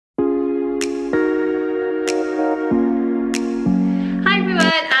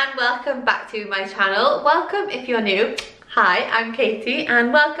welcome back to my channel. Welcome if you're new. Hi, I'm Katie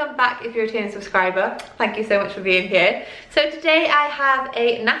and welcome back if you're a returning subscriber. Thank you so much for being here. So today I have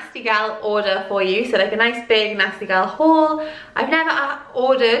a Nasty Gal order for you, so like a nice big Nasty Gal haul. I've never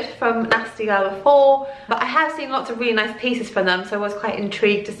ordered from Nasty Gal before, but I have seen lots of really nice pieces from them, so I was quite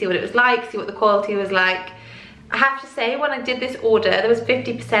intrigued to see what it was like, see what the quality was like. I have to say, when I did this order, there was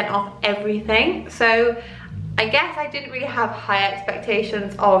 50% off everything, so I guess I didn't really have high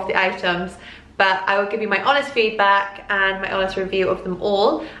expectations of the items, but I will give you my honest feedback and my honest review of them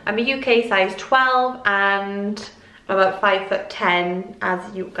all. I'm a UK size 12 and I'm about 5'10",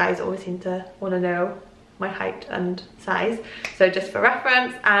 as you guys always seem to want to know my height and size. So just for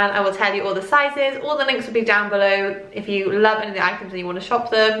reference, and I will tell you all the sizes. All the links will be down below if you love any of the items and you want to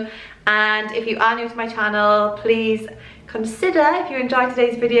shop them. And if you are new to my channel, please consider, if you enjoyed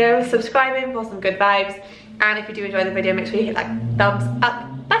today's video, subscribing for some good vibes. And if you do enjoy the video, make sure you hit that thumbs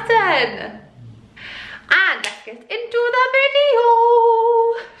up button. And let's get into the video.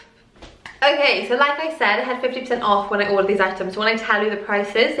 Okay, so like I said, I had 50% off when I ordered these items. When I tell you the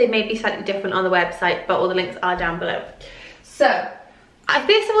prices, they may be slightly different on the website, but all the links are down below. So, I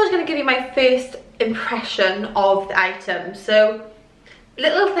first of all is going to give you my first impression of the items. So,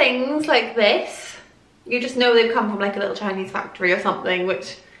 little things like this, you just know they've come from like a little Chinese factory or something,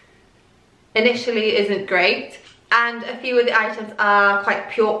 which initially isn't great. And a few of the items are quite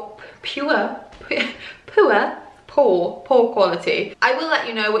poor quality. I will let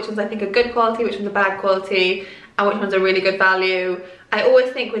you know which ones I think are good quality, which ones are bad quality, and which ones are really good value. I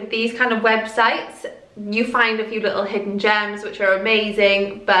always think with these kind of websites, you find a few little hidden gems which are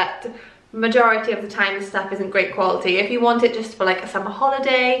amazing, but majority of the time the stuff isn't great quality. If you want it just for like a summer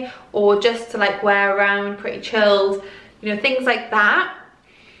holiday or just to like wear around pretty chilled, you know, things like that,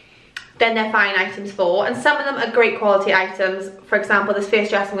 then they're fine items for. And some of them are great quality items. For example, this first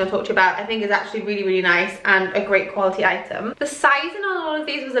dress I'm going to talk to you about, I think is actually really, really nice and a great quality item. The sizing on all of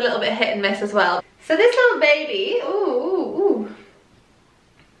these was a little bit hit and miss as well. So this little baby, ooh.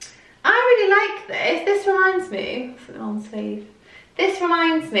 I really like this. This reminds me, what's the long sleeve? This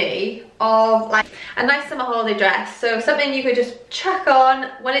reminds me of like a nice summer holiday dress. So something you could just chuck on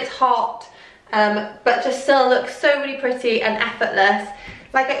when it's hot, but just still looks so really pretty and effortless.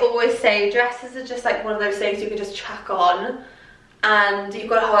 Like I always say, dresses are just like one of those things you can just chuck on and you've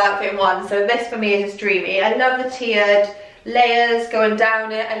got a whole outfit in one. So this for me is just dreamy. I love the tiered layers going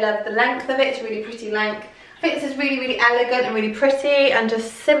down it. I love the length of it. It's a really pretty length. I think this is really, really elegant and really pretty and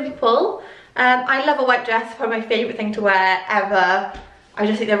just simple. I love a white dress, probably my favourite thing to wear ever. I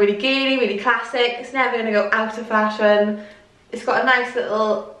just think they're really girly, really classic. It's never going to go out of fashion. It's got a nice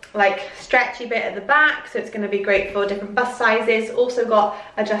little like stretchy bit at the back, so it's going to be great for different bust sizes. Also got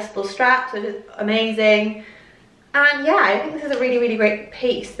adjustable straps, which is amazing. And yeah, I think this is a really, really great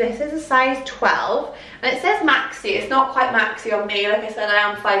piece. This is a size 12 and it says maxi. It's not quite maxi on me. Like I said, I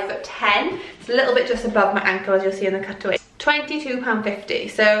am 5'10". It's a little bit just above my ankle, as you'll see in the cutaway.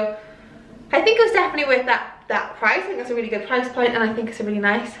 £22.50. So I think it was definitely worth that price. I think that's a really good price point, and I think it's a really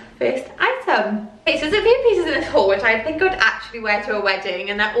nice first item. Okay, so there's a few pieces in this haul which I think I would actually wear to a wedding,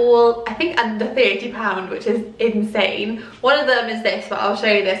 and they're all, I think, under £30, which is insane. One of them is this, but I'll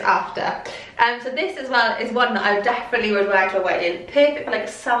show you this after. So this as well is one that I definitely would wear to a wedding. Perfect for like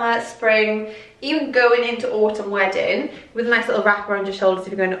summer, spring, even going into autumn wedding, with a nice little wrap around your shoulders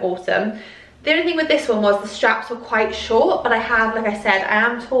if you're going to autumn. The only thing with this one was the straps were quite short, but I have, like I said, I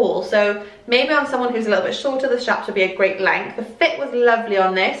am tall, so maybe on someone who's a little bit shorter, the straps would be a great length. The fit was lovely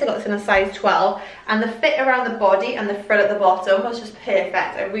on this. I got this in a size 12, and the fit around the body and the frill at the bottom was just perfect.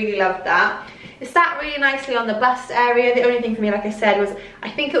 I really loved that. It sat really nicely on the bust area. The only thing for me, like I said, was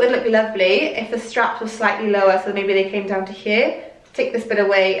I think it would look lovely if the straps were slightly lower, so maybe they came down to here. Take this bit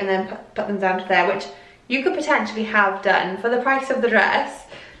away and then put them down to there, which you could potentially have done for the price of the dress.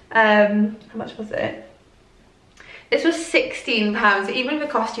 How much was it? This was £16, so even if it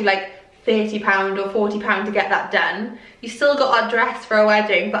cost you like £30 or £40 to get that done, you still got a dress for a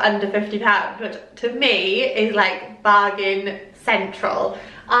wedding for under £50, which to me is like bargain central.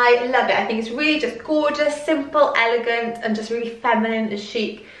 I love it. I think it's really just gorgeous, simple, elegant, and just really feminine and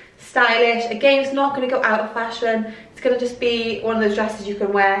chic, stylish. Again, it's not going to go out of fashion. It's going to just be one of those dresses you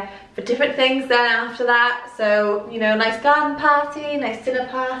can wear for different things then after that. So, you know, nice garden party, nice dinner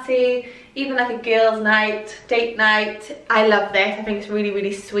party, even like a girls' night, date night. I love this. I think it's really,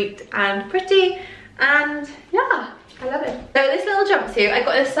 really sweet and pretty, and yeah, I love it. So this little jumpsuit, I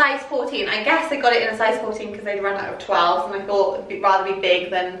got in a size 14. I guess I got it in a size 14 because they'd run out of 12s, and I thought it'd rather be big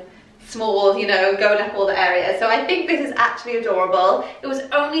than small, you know, going up all the areas. So I think this is actually adorable. It was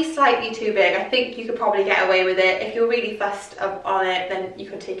only slightly too big. I think you could probably get away with it. If you're really fussed on it, then you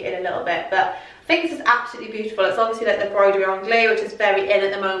could take it in a little bit. But I think this is absolutely beautiful. It's obviously like the embroidery anglais, which is very in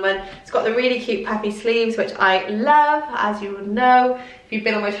at the moment. It's got the really cute puffy sleeves, which I love, as you would know if you've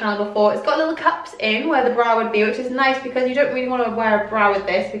been on my channel before. It's got little cups in where the bra would be, which is nice because you don't really want to wear a bra with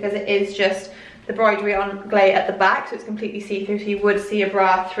this because it is just the embroidery anglais at the back, so it's completely see-through, so you would see a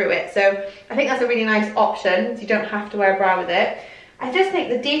bra through it. So I think that's a really nice option, so you don't have to wear a bra with it. I just think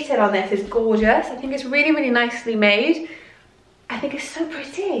the detail on this is gorgeous. I think it's really, really nicely made. I think it's so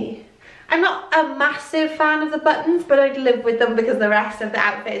pretty. I'm not a massive fan of the buttons, but I'd live with them because the rest of the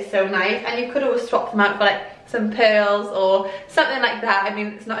outfit is so nice, and you could always swap them out for like some pearls or something like that. I mean,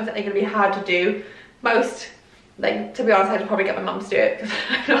 it's not exactly going to be hard to do. Most, like, to be honest, I'd probably get my mum to do it because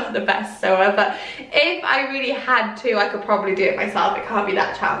I'm not the best sewer, but if I really had to, I could probably do it myself. It can't be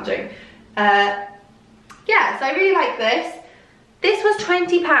that challenging. Yeah, so I really like this. This was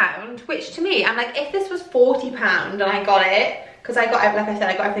 £20, which to me, I'm like, if this was £40 and I got it, because I got, like I said,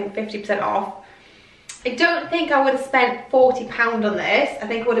 I got everything 50% off, I don't think I would have spent £40 on this. I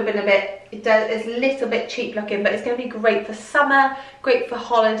think it would have been a bit, it's a little bit cheap looking, but it's going to be great for summer, great for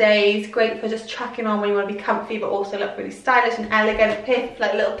holidays, great for just chucking on when you want to be comfy but also look really stylish and elegant, perfect for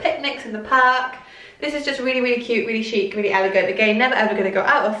like little picnics in the park. This is just really, really cute, really chic, really elegant. Again, never ever going to go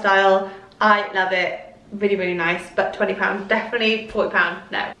out of style. I love it. Really, really nice, but £20, definitely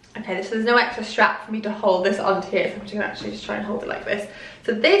 £40, no. Okay, so there's no extra strap for me to hold this onto here, so I'm just gonna actually just try and hold it like this.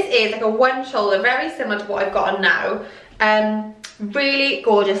 So this is like a one shoulder, very similar to what I've got on now. Really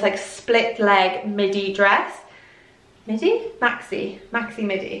gorgeous, like split leg midi dress. Midi? Maxi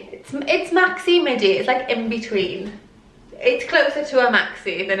midi. It's maxi midi, it's like in between. It's closer to a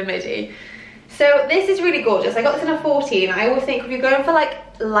maxi than a midi. So this is really gorgeous. I got this in a 14. I always think if you're going for like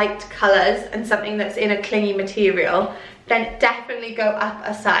light colours and something that's in a clingy material, then definitely go up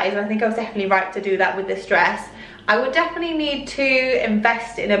a size. And I think I was definitely right to do that with this dress. I would definitely need to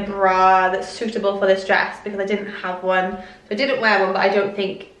invest in a bra that's suitable for this dress because I didn't have one. So I didn't wear one, but I don't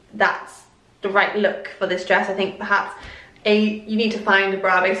think that's the right look for this dress. I think perhaps you need to find a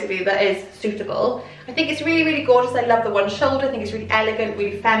bra basically that is suitable. I think it's really, really gorgeous. I love the one shoulder. I think it's really elegant,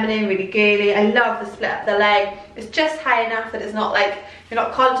 really feminine, really girly. I love the split up the leg. It's just high enough that it's not like you're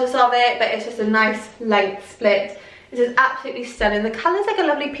not conscious of it, but it's just a nice length split. This is absolutely stunning. The colour's like a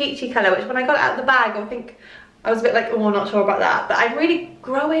lovely peachy colour, which when I got it out of the bag, I think I was a bit like, oh, I'm not sure about that. But I'm really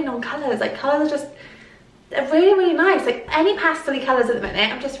growing on colours. Like colours are just, they're really, really nice. Like any pastel-y colours at the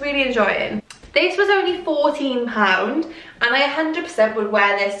minute, I'm just really enjoying. This was only £14 and I 100% would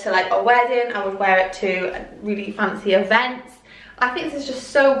wear this to like a wedding. I would wear it to really fancy events. I think this is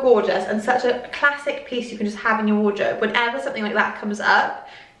just so gorgeous and such a classic piece you can just have in your wardrobe. Whenever something like that comes up,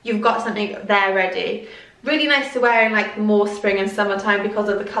 you've got something there ready. Really nice to wear in like more spring and summertime because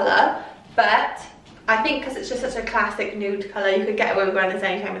of the colour, but I think because it's just such a classic nude colour, you could get away with wearing this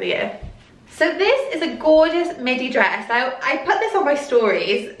any time of the year. So this is a gorgeous midi dress. Now, I put this on my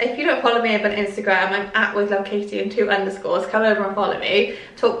stories. If you don't follow me up on Instagram, I'm at withloveKatie and 2 underscores. Come over and follow me.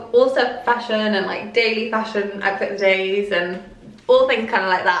 Talk all stuff fashion and like daily fashion outfit of the days and all things kind of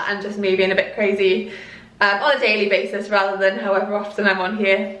like that, and just me being a bit crazy on a daily basis rather than however often I'm on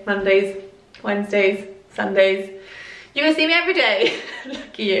here. Mondays, Wednesdays, Sundays. You can see me every day. Look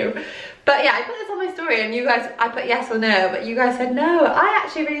at you. But yeah, I put this on my story and you guys, I put yes or no, but you guys said no. I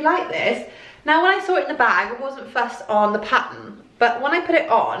actually really like this. Now when I saw it in the bag, I wasn't fussed on the pattern, but when I put it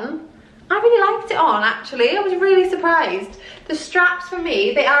on, I really liked it on actually. I was really surprised. The straps for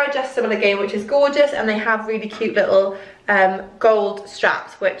me, they are adjustable again, which is gorgeous, and they have really cute little gold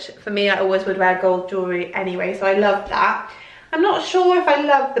straps, which for me, I always would wear gold jewellery anyway, so I love that. I'm not sure if I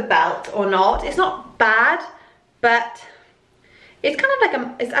love the belt or not. It's not bad, but it's kind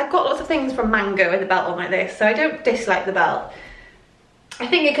of like I've got lots of things from Mango with a belt on like this, so I don't dislike the belt. I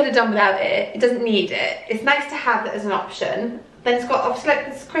think it could have done without it. It doesn't need it. It's nice to have that as an option. Then it's got obviously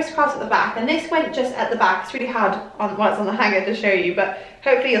like this crisscross at the back, and this went just at the back. It's really hard on while it's on the hanger to show you, but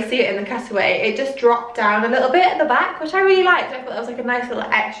hopefully you'll see it in the cutaway. It just dropped down a little bit at the back, which I really liked. I thought that was like a nice little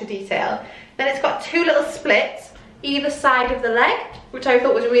extra detail. Then it's got 2 little splits either side of the leg, which I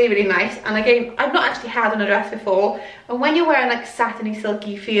thought was really, really nice. And again, I've not actually had on a dress before, and when you're wearing like satiny,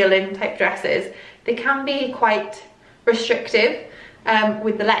 silky feeling type dresses, they can be quite restrictive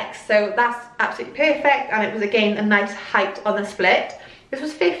with the legs, so that's absolutely perfect. And it was again a nice height on the split. This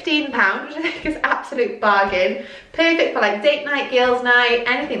was £15, which I think is absolute bargain. Perfect for like date night, girls night,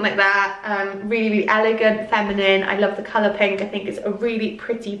 anything like that. Really, really elegant, feminine. I love the colour pink. I think it's a really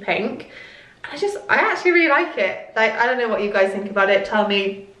pretty pink. I actually really like it. Like, I don't know what you guys think about it. Tell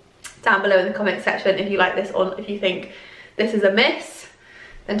me down below in the comment section if you like this or if you think this is a miss,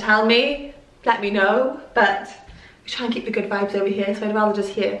 then tell me, let me know. But we try and keep the good vibes over here, so I'd rather just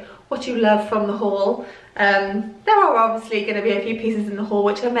hear what you love from the haul. There are obviously going to be a few pieces in the haul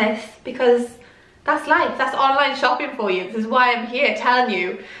which I miss, because that's life, that's online shopping for you. This is why I'm here telling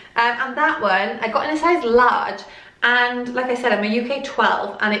you. And that one, I got in a size large, and like I said, I'm a UK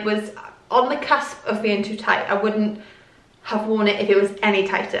 12, and it was on the cusp of being too tight. I wouldn't have worn it if it was any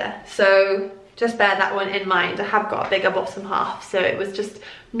tighter, so just bear that one in mind. I have got a bigger bottom half, so it was just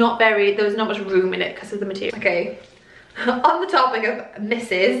not very, there was not much room in it because of the material. Okay, on the topic of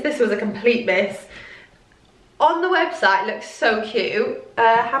misses, this was a complete miss. On the website, it looks so cute.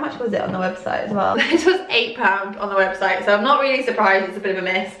 How much was it on the website as well? This was £8 on the website, so I'm not really surprised it's a bit of a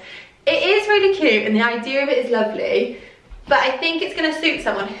miss. It is really cute, and the idea of it is lovely, but I think it's gonna suit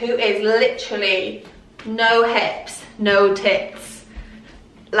someone who is literally no hips, no tits.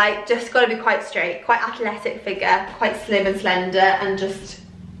 Like, just gotta be quite straight, quite athletic figure, quite slim and slender, and just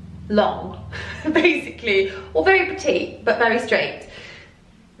long, basically. Or very petite, but very straight.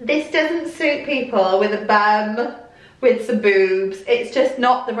 This doesn't suit people with a bum, with some boobs. It's just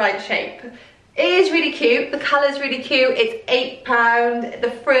not the right shape. It is really cute, the colour's really cute, it's £8,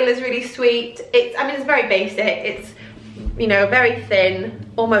 the frill is really sweet. I mean, it's very basic, it's, you know, very thin,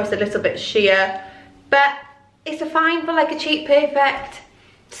 almost a little bit sheer, but it's a fine for like a cheap, perfect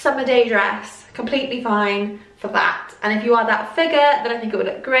summer day dress. Completely fine for that. And if you are that figure, then I think it would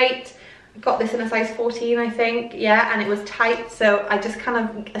look great. I got this in a size 14, I think, yeah, and it was tight, so I just kind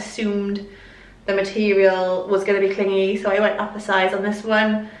of assumed the material was going to be clingy, so I went up a size on this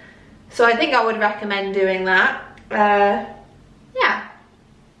one. So I think I would recommend doing that. Yeah,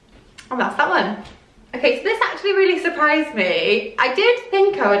 and that's that one. Okay, so this actually really surprised me. I did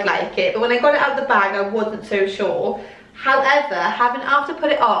think I would like it, but when I got it out of the bag, I wasn't so sure. However, after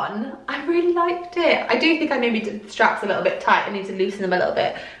put it on, I really liked it. I do think I maybe did the straps a little bit tight. I need to loosen them a little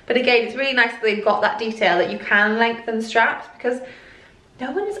bit. But again, it's really nice that they've got that detail that you can lengthen the straps, because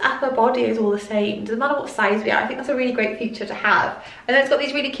no one's upper body is all the same. Doesn't matter what size we are. I think that's a really great feature to have. And then it's got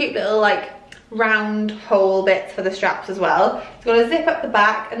these really cute little like round hole bits for the straps as well. It's got a zip up the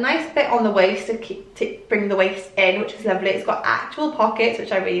back, a nice bit on the waist to bring the waist in, which is lovely. It's got actual pockets,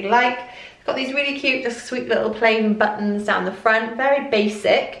 which I really like. It's got these really cute, just sweet little plain buttons down the front, very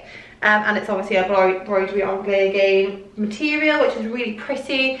basic. And it's obviously a embroidery anglais again material, which is really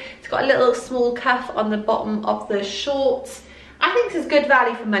pretty. It's got a little small cuff on the bottom of the shorts. I think this is good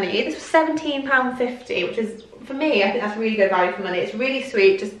value for money. This was £17.50, which is, for me, I think that's really good value for money. It's really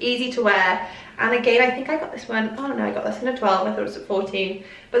sweet, just easy to wear. And again, I think I got this one, oh no, I got this in a 12, I thought it was a 14.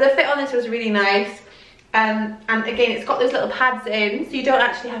 But the fit on this was really nice. And again, it's got those little pads in, so you don't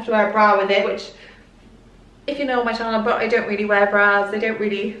actually have to wear a bra with it, which, if you know my channel, but I don't really wear bras. They don't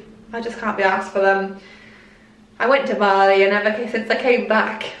really, I just can't be asked for them. I went to Bali, and since I came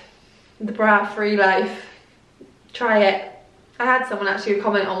back, the bra-free life, try it. I had someone actually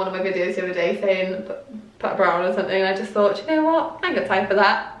comment on one of my videos the other day saying, put a bra on or something, and I just thought, you know what, I ain't got time for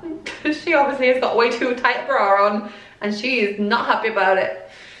that. She obviously has got way too tight a bra on, and she is not happy about it.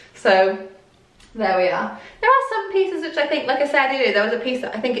 So, there we are. There are some pieces which I think, like I said earlier, there was a piece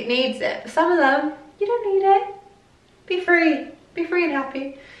that I think it needs it. But some of them, you don't need it. Be free and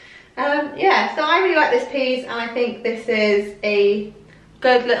happy. Yeah, so I really like this piece, and I think this is a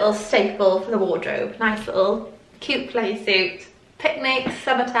good little staple for the wardrobe. Nice little cute play suit, picnics,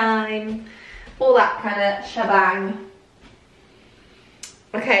 summertime, all that kind of shebang.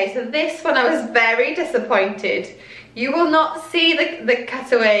 Okay, so this one I was very disappointed. You will not see the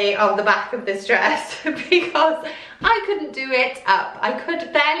cutaway of the back of this dress because I couldn't do it up. I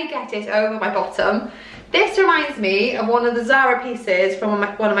could barely get it over my bottom. This reminds me of one of the Zara pieces from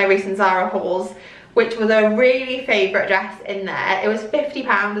one of my recent Zara hauls, which was a really favourite dress in there. It was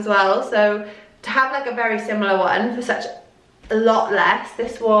 £50 as well, so to have like a very similar one for such a lot less,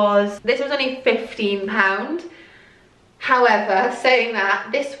 this was only £15. However, saying that,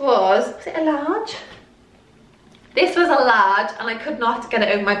 this was it a large? This was a large, and I could not get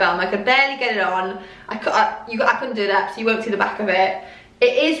it over my bum. I could barely get it on. I couldn't do it up, so you won't see the back of it.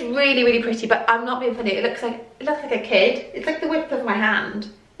 It is really, really pretty, but I'm not being funny. It looks like a kid. It's like the width of my hand.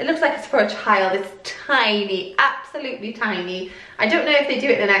 It looks like it's for a child. It's tiny, absolutely tiny. I don't know if they do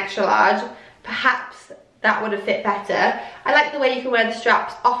it in an extra large. Perhaps that would have fit better. I like the way you can wear the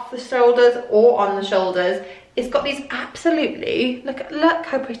straps off the shoulders or on the shoulders. It's got these absolutely, look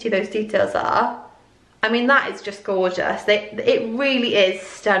how pretty those details are. I mean, that is just gorgeous. It really is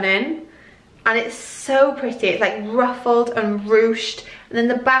stunning. and it's so pretty. It's like ruffled and ruched, and then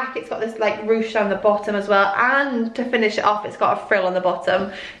the back it's got this like ruche down the bottom as well, and to finish it off it's got a frill on the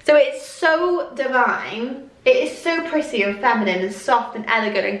bottom. So it's so divine. It is so pretty and feminine and soft and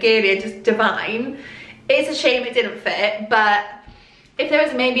elegant and girly and just divine. It's a shame it didn't fit, but if there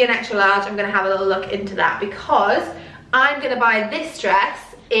was maybe an extra large, I'm going to have a little look into that, because I'm going to buy this dress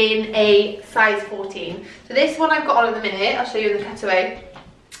in a size 14. So this one I've got on at the minute, I'll show you the cutaway.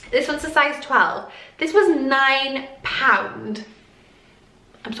 This one's a size 12. This was £9.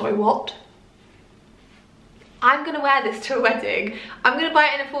 I'm sorry, what? I'm going to wear this to a wedding. I'm going to buy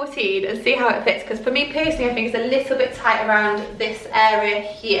it in a 14 and see how it fits, because for me personally I think it's a little bit tight around this area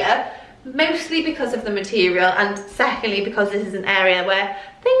here, mostly because of the material, and secondly because this is an area where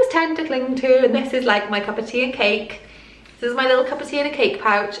things tend to cling to, and this is like my cup of tea and cake. This is my little cup of tea and a cake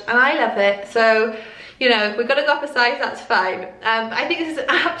pouch, and I love it. So, you know, if we're going to go up a size, that's fine. I think this is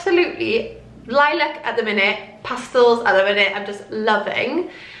absolutely lilac at the minute, pastels at the minute, I'm just loving.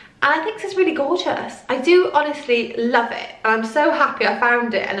 And I think this is really gorgeous. I do honestly love it. And I'm so happy I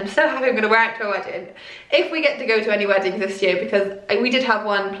found it, and I'm so happy I'm going to wear it to a wedding. If we get to go to any weddings this year, because we did have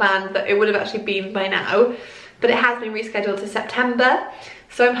one planned that it would have actually been by now, but it has been rescheduled to September.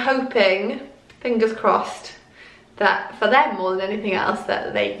 So I'm hoping, fingers crossed, that for them more than anything else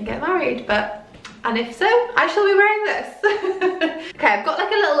that they can get married. And if so, I shall be wearing this. Okay, I've got like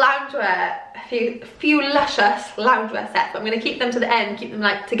a little loungewear, a few luscious loungewear sets, but I'm going to keep them to the end, keep them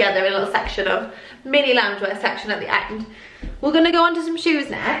like together in a little section of mini loungewear section at the end. We're going to go on to some shoes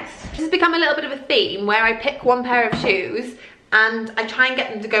next. This has become a little bit of a theme where I pick one pair of shoes and I try and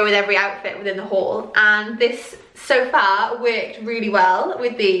get them to go with every outfit within the haul, and this so far worked really well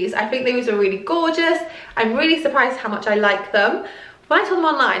with these. I think these are really gorgeous. I'm really surprised how much I like them. When I saw them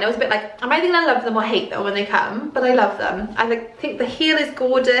online, I was a bit like, I'm either gonna love them or hate them when they come, but I love them. I think the heel is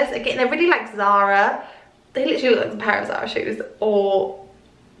gorgeous. Again, they're really like Zara. They literally look like a pair of Zara shoes or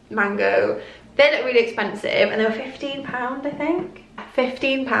Mango. They look really expensive, and they were £15, I think.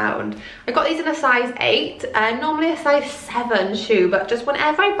 £15. I got these in a size 8, normally a size 7 shoe, but just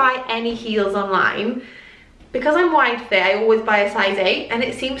whenever I buy any heels online, because I'm wide fit, I always buy a size 8, and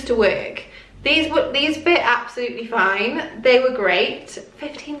it seems to work. These fit absolutely fine. They were great.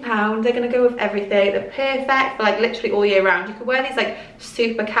 £15, they're gonna go with everything. They're perfect for like literally all year round. You could wear these like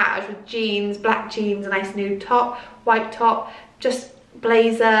super cash with jeans, black jeans, a nice nude top, white top, just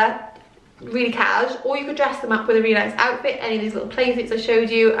blazer, really cash, or you could dress them up with a really nice outfit, any of these little play suits I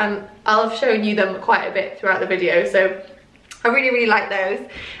showed you, and I'll have shown you them quite a bit throughout the video, so I really like those.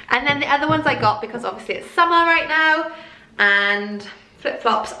 And then the other ones I got, because obviously it's summer right now and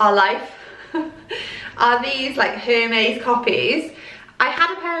flip-flops are life, are these like Hermes copies. I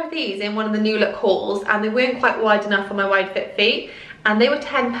had a pair of these in one of the new look hauls, and they weren't quite wide enough for my wide fit feet, and they were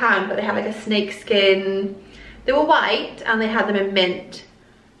 £10, but they had like a snake skin. They were white and they had them in mint.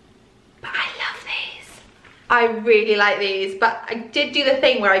 But I love these. I really like these, but I did do the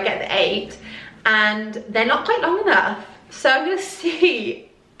thing where I get the 8 and they're not quite long enough. So I'm gonna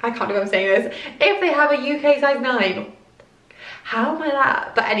see, I can't believe I'm saying this, if they have a UK size 9. How am I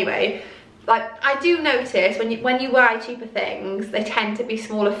that? But anyway, like I do notice when you buy cheaper things, they tend to be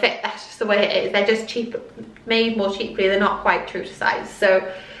smaller fit. That's just the way it is. They're just cheap, made more cheaply. They're not quite true to size.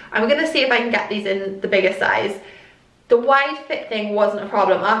 So I'm gonna see if I can get these in the bigger size. The wide fit thing wasn't a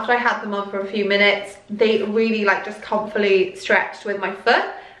problem. After I had them on for a few minutes, they really like just comfortably stretched with my foot.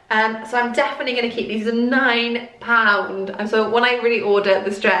 So I'm definitely going to keep these. These are £9. And so when I reorder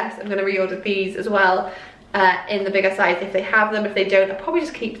this dress, I'm going to reorder these as well in the bigger size if they have them. If they don't, I'll probably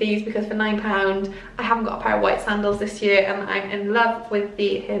just keep these, because for £9, I haven't got a pair of white sandals this year, and I'm in love with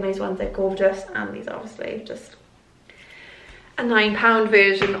the Hermes ones. They're gorgeous, and these are obviously just a £9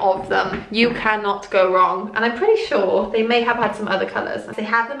 version of them. You cannot go wrong, and I'm pretty sure they may have had some other colours. They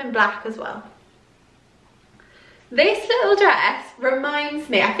have them in black as well. This little dress reminds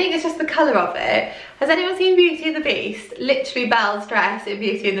me, I think it's just the colour of it. Has anyone seen Beauty and the Beast? Literally Belle's dress in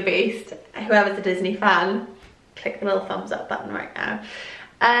Beauty and the Beast. Whoever's a Disney fan, click the little thumbs up button right now.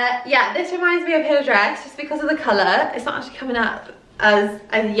 Yeah, this reminds me of her dress just because of the colour. It's not actually coming up as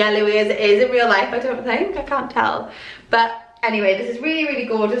yellowy as it is in real life, I don't think. I can't tell. But anyway, this is really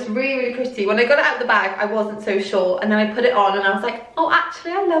gorgeous, really pretty. When I got it out of the bag, I wasn't so sure, and then I put it on and I was like, oh,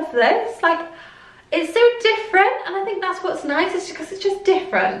 actually I love this. Like, it's so different, and I think that's what's nice, is because it's just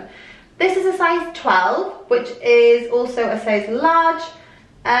different. This is a size 12, which is also a size large.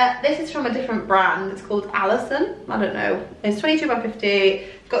 This is from a different brand. It's called Allison. I don't know. It's 22 by 50.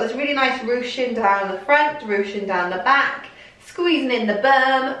 It's got this really nice ruching down the front, ruching down the back. squeezing in the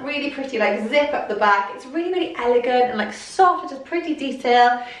bum, really pretty like zip up the back. It's really, really elegant and like soft, it's just pretty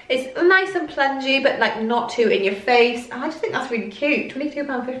detail. It's nice and plungy, but like not too in your face. And I just think that's really cute.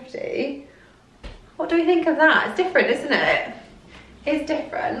 £22.50. What do we think of that? It's different, isn't it? It's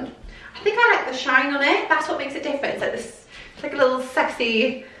different. I think I like the shine on it. That's what makes it different. It's like this, it's like a little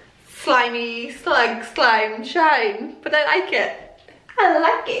sexy, slimy slime shine. But I like it. I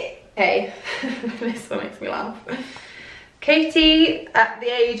like it. Okay, this one makes me laugh. Katie, at the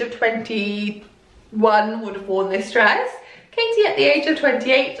age of 21, would have worn this dress. Katie, at the age of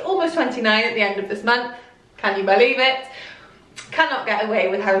 28, almost 29 at the end of this month. Can you believe it? Cannot get away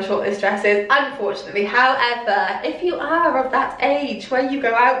with how short this dress is, unfortunately. However, if you are of that age where you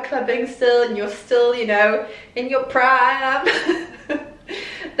go out clubbing still and you're still, you know, in your prime,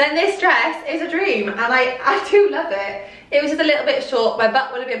 then this dress is a dream, and I do love it. It was just a little bit short, my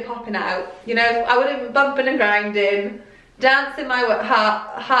butt would have been popping out, you know, I would have been bumping and grinding, dancing my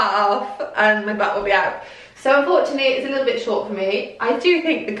half, and my butt will be out. So unfortunately it's a little bit short for me. I do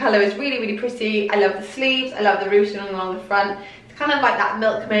think the colour is really, really pretty. I love the sleeves, I love the ruching along the front. It's kind of like that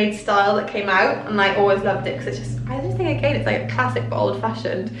milkmaid style that came out, and I always loved it because it's just, I just think again it's like a classic but old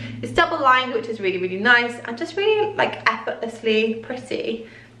fashioned. It's double lined, which is really, really nice, and just really like effortlessly pretty.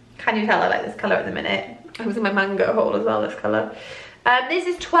 Can you tell I like this colour at the minute? I was in my mango haul as well, this colour. This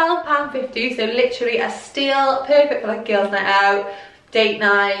is £12.50, so literally a steal, perfect for like girls' night out, date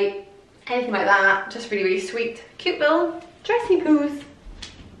night, anything like that. Just really, really sweet, cute little dressy goose.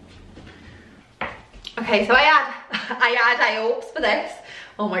 Okay, so I had hopes for this.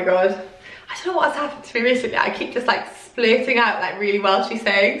 Oh my god, I don't know what's happened to me recently. I keep just like splurting out like really Welshy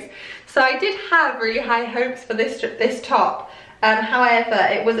sayings. So I did have really high hopes for this top. However,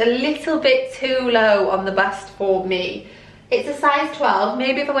 it was a little bit too low on the bust for me. It's a size 12,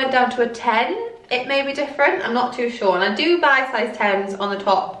 maybe if I went down to a 10, it may be different, I'm not too sure. And I do buy size 10s on the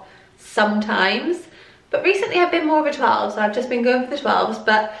top sometimes, but recently I've been more of a 12, so I've just been going for the 12s,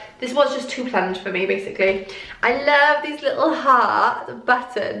 but this was just too plunged for me, basically. I love these little heart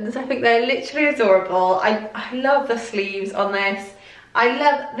buttons. I think they're literally adorable. I love the sleeves on this. I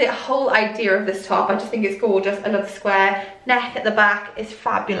love the whole idea of this top. I just think it's gorgeous. I love the square neck at the back. It's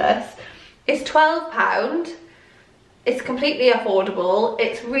fabulous. It's £12. It's completely affordable.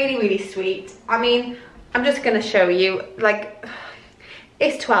 It's really, really sweet. I mean, I'm just going to show you, like,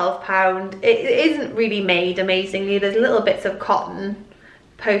 it's £12. It isn't really made amazingly. There's little bits of cotton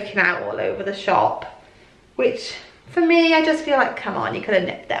poking out all over the shop, which for me, I just feel like, come on, you could have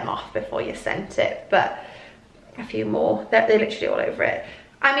nipped them off before you sent it, but a few more, they're literally all over it.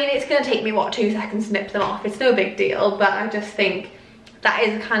 I mean, it's going to take me, what, 2 seconds to nip them off. It's no big deal, but I just think that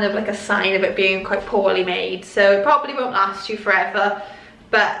is kind of like a sign of it being quite poorly made. So it probably won't last you forever,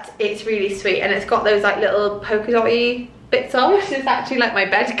 but it's really sweet. And it's got those like little polka dotty bits on, which is actually like my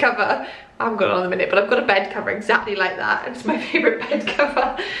bed cover. I haven't got it on in a minute, but I've got a bed cover exactly like that. It's my favourite bed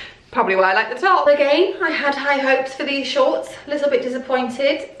cover. Probably why I like the top. Again, I had high hopes for these shorts. A little bit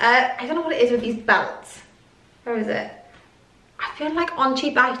disappointed. I don't know what it is with these belts. Where is it? I feel like on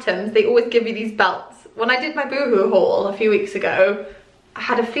cheap items, they always give you these belts. When I did my Boohoo haul a few weeks ago, I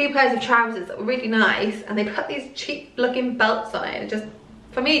had a few pairs of trousers that were really nice, and they put these cheap looking belts on it, and it just,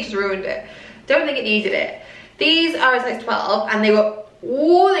 for me, it just ruined it. Don't think it needed it. These are a size 12, and they were,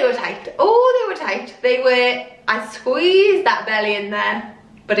 oh, they were tight. Oh, they were tight. They were, I squeezed that belly in there,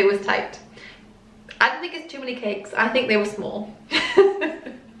 but it was tight. I don't think it's too many cakes. I think they were small.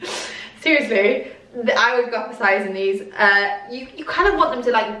 Seriously. I would go up a size in these. You kind of want them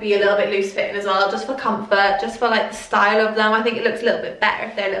to like be a little bit loose fitting as well, just for comfort, just for like the style of them. I think it looks a little bit better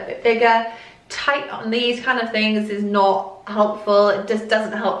if they're a little bit bigger. Tight on these kind of things is not helpful. It just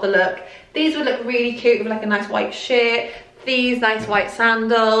doesn't help the look. These would look really cute with like a nice white shirt. These nice white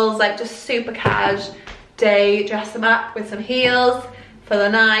sandals, like just super cash day. Dress them up with some heels for the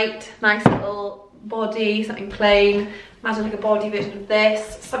night. Nice little body, something plain. Imagine like a body version of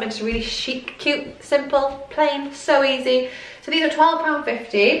this, something just really chic, cute, simple, plain, so easy. So these are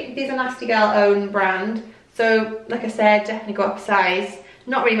 £12.50. These are Nasty Girl own brand. So like I said, definitely go up a size.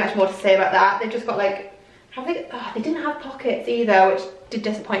 Not really much more to say about that. They've just got like, they didn't have pockets either, which did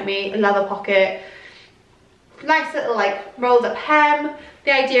disappoint me. A leather pocket. Nice little like rolled up hem.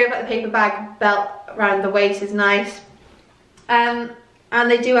 The idea of like the paper bag belt around the waist is nice. And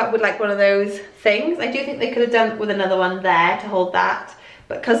they do up with like one of those things. I do think they could have done with another one there to hold that,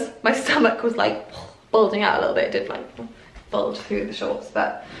 but because my stomach was like bulging out a little bit, it did like bulge through the shorts.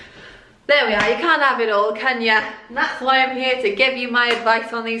 But there we are, you can't have it all, can ya? And that's why I'm here, to give you my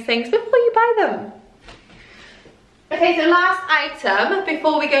advice on these things before you buy them. Okay, so last item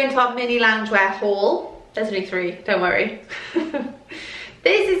before we go into our mini loungewear haul There's only 3, don't worry.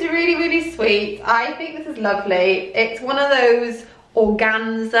 This is really, really sweet. I think this is lovely. It's one of those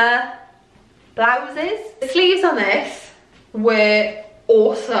organza blouses. The sleeves on this were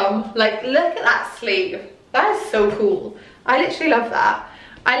awesome. Like, look at that sleeve. That is so cool. I literally love that.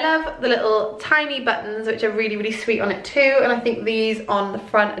 I love the little tiny buttons, which are really, really sweet on it too. And I think these on the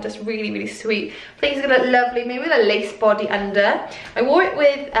front are just really, really sweet. I think it's gonna look lovely, maybe with a lace body under. I wore it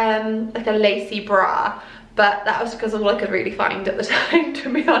with like a lacy bra, but that was because of all I could really find at the time,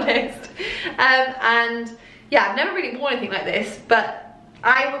 to be honest. And yeah, I've never really worn anything like this, but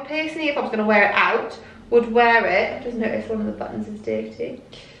I would personally, if I was gonna wear it out, would wear it. I just noticed one of the buttons is dirty.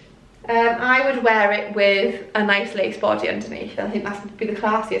 I would wear it with a nice lace body underneath. I think that would be the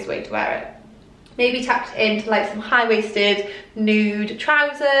classiest way to wear it. Maybe tucked into like some high-waisted nude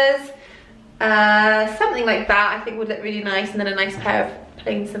trousers, something like that I think would look really nice, and then a nice pair of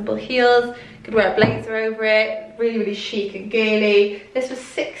plain simple heels. Could wear a blazer over it, really, really chic and girly. This was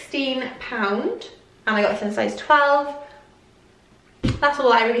 £16 and I got this in size 12. That's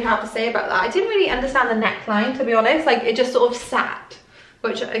all I really have to say about that. I didn't really understand the neckline, to be honest. Like, it just sort of sat,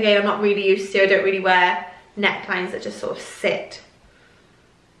 which again I'm not really used to. I don't really wear necklines that just sort of sit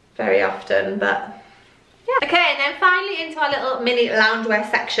very often, but yeah. Okay, and then finally into our little mini loungewear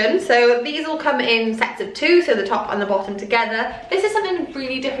section. So these all come in sets of 2, so the top and the bottom together. This is something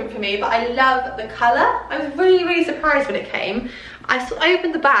really different for me, but I love the colour. I was really, really surprised when it came. I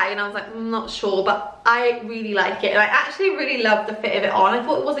opened the bag and I was like, I'm not sure, but I really like it. And I actually really love the fit of it on. I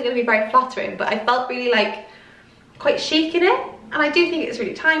thought it wasn't going to be very flattering, but I felt really like quite chic in it. And I do think it's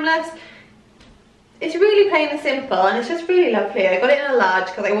really timeless. It's really plain and simple, and it's just really lovely. I got it in a large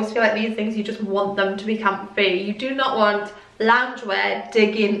because I always feel like these things, you just want them to be comfy. You do not want loungewear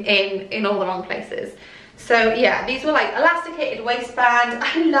digging in all the wrong places. So yeah, these were like elasticated waistband.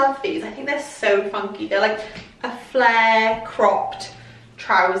 I love these. I think they're so funky. They're like a flare cropped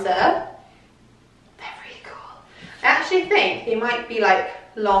trouser. They're really cool. I actually think they might be like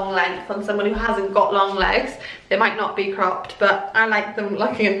long length on someone who hasn't got long legs. They might not be cropped, but I like them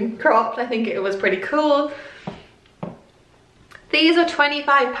looking cropped. I think it was pretty cool. These are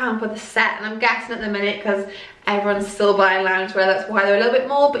 £25 for the set, and I'm guessing at the minute because everyone's still buying loungewear, that's why they're a little bit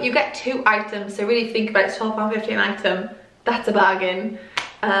more, but you get 2 items, so really think about it. It's £12.50 an item. That's a bargain.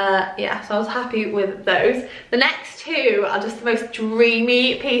 Yeah, so I was happy with those. The next 2 are just the most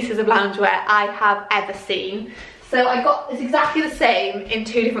dreamy pieces of loungewear I have ever seen. So I got this exactly the same in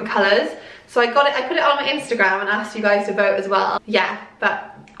 2 different colours. So I got it, I put it on my Instagram and asked you guys to vote as well. Yeah,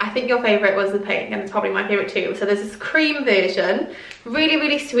 but I think your favourite was the pink, and it's probably my favourite too. So there's this cream version, really,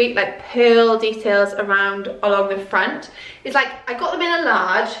 really sweet, like pearl details along the front. It's like, I got them in a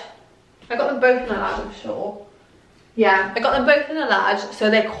large. I got them both in a large, I'm sure. Yeah, I got them both in a large, so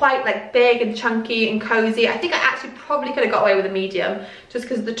they're quite like big and chunky and cozy. I think I actually probably could have got away with a medium just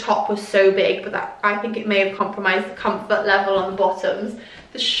because the top was so big, but that, I think it may have compromised the comfort level on the bottoms.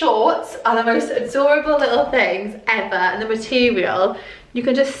 The shorts are the most adorable little things ever, and the material, you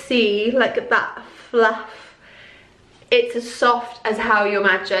can just see like that fluff. It's as soft as how you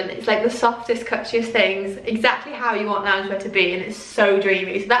imagine. It's like the softest, cutsiest things, exactly how you want loungewear to be, and it's so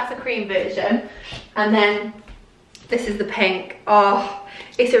dreamy. So that's the cream version, and then this is the pink. Oh,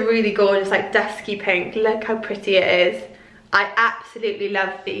 it's a really gorgeous, like dusky pink. Look how pretty it is. I absolutely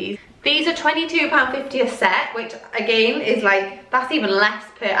love these. These are £22.50 a set, which again is like, that's even less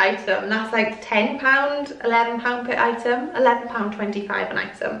per item. That's like £10, £11 per item, £11.25 an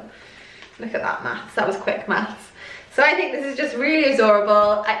item. Look at that maths, that was quick maths. So I think this is just really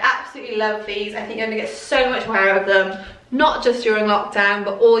adorable. I absolutely love these. I think you're gonna get so much wear of them, not just during lockdown,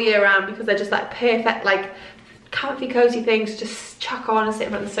 but all year round, because they're just like perfect, like comfy, cozy things to just chuck on and sit in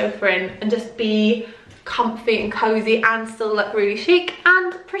front of the sofa and just be comfy and cozy and still look really chic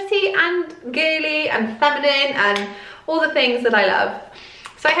and pretty and girly and feminine and all the things that I love.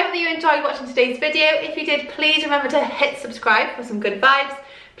 So I hope that you enjoyed watching today's video. If you did, please remember to hit subscribe for some good vibes.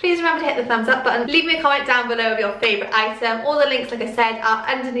 Please remember to hit the thumbs up button. Leave me a comment down below of your favourite item. All the links, like I said, are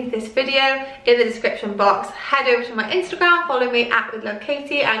underneath this video in the description box. Head over to my Instagram, follow me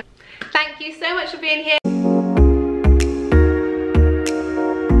 @withlovekatie, and thank you so much for being here.